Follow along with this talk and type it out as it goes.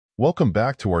Welcome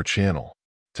back to our channel.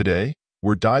 Today,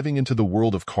 we're diving into the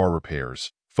world of car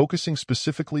repairs, focusing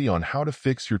specifically on how to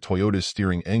fix your Toyota's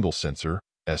steering angle sensor,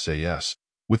 SAS,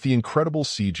 with the incredible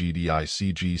CGDI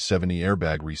CG70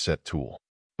 Airbag Reset tool.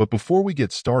 But before we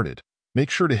get started,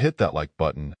 make sure to hit that like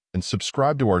button and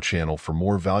subscribe to our channel for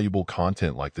more valuable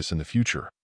content like this in the future.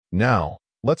 Now,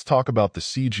 let's talk about the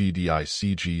CGDI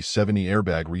CG70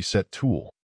 Airbag Reset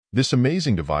tool. This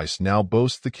amazing device now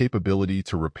boasts the capability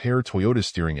to repair Toyota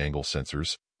steering angle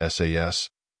sensors, SAS,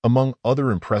 among other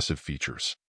impressive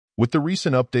features. With the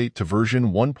recent update to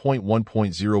version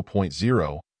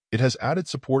 1.1.0.0, it has added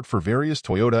support for various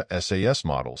Toyota SAS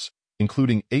models,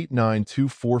 including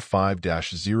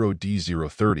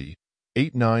 89245-0D030,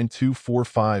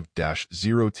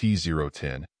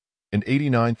 89245-0T010, and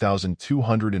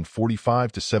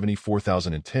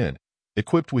 89245-74010,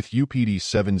 equipped with UPD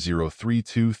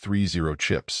 703230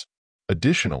 chips.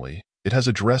 Additionally, it has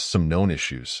addressed some known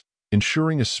issues,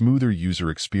 ensuring a smoother user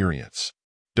experience.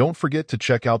 Don't forget to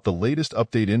check out the latest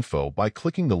update info by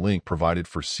clicking the link provided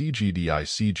for CGDI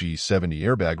CG70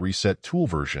 Airbag Reset Tool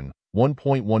version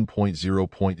 1.1.0.0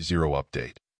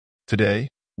 update. Today,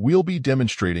 we'll be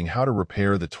demonstrating how to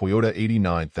repair the Toyota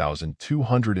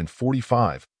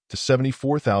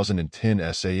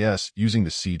 89245-74010 SAS using the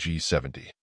CG70.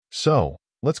 So,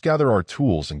 let's gather our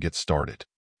tools and get started.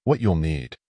 What you'll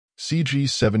need: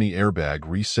 CG70 Airbag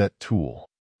Reset Tool,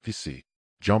 PC,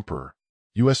 jumper,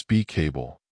 USB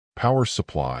cable, power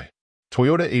supply,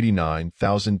 Toyota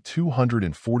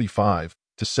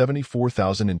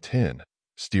 89245-74010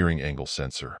 steering angle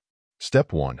sensor.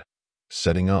 Step 1.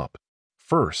 Setting up.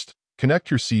 First,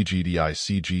 connect your CGDI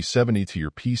CG70 to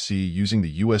your PC using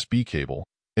the USB cable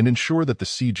and ensure that the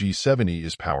CG70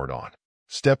 is powered on.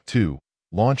 Step 2.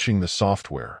 Launching the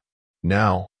software.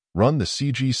 Now, run the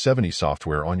CG70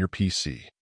 software on your PC.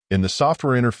 In the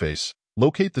software interface,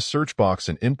 locate the search box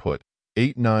and input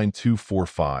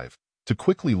 89245 to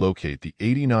quickly locate the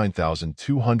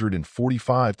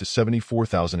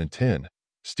 89245-74010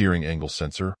 steering angle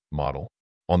sensor model.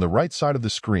 On the right side of the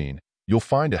screen, you'll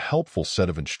find a helpful set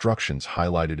of instructions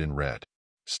highlighted in red.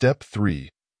 Step 3.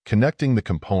 Connecting the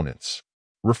components.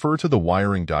 Refer to the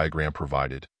wiring diagram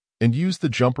provided and use the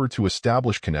jumper to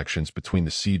establish connections between the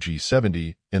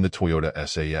CG70 and the Toyota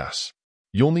SAS.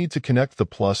 You'll need to connect the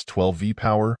plus 12V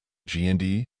power,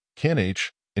 GND,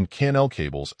 CAN-H, and CAN-L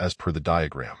cables as per the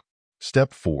diagram.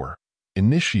 Step 4.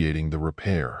 Initiating the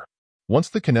repair. Once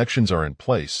the connections are in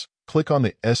place, click on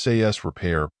the SAS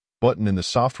Repair button in the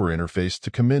software interface to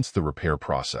commence the repair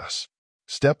process.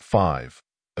 Step 5.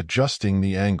 Adjusting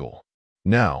the angle.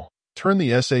 Now, turn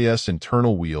the SAS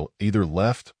internal wheel either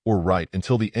left or right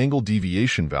until the angle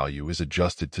deviation value is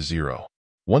adjusted to 0.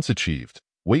 Once achieved,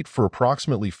 wait for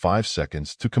approximately 5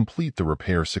 seconds to complete the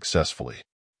repair successfully.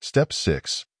 Step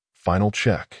 6. Final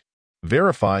check.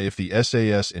 Verify if the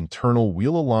SAS internal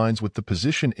wheel aligns with the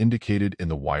position indicated in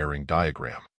the wiring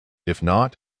diagram. If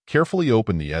not, carefully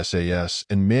open the SAS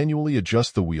and manually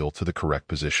adjust the wheel to the correct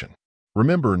position.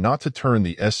 Remember not to turn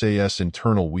the SAS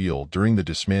internal wheel during the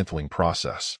dismantling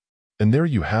process. And there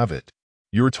you have it.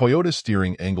 Your Toyota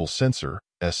steering angle sensor,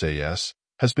 SAS,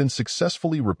 has been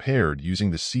successfully repaired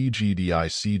using the CGDI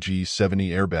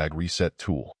CG70 Airbag Reset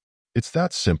tool. It's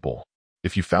that simple.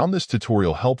 If you found this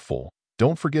tutorial helpful,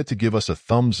 don't forget to give us a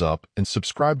thumbs up and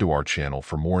subscribe to our channel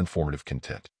for more informative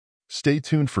content. Stay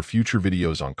tuned for future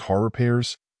videos on car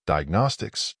repairs,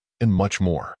 diagnostics, and much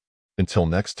more. Until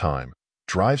next time,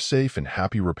 drive safe and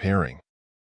happy repairing.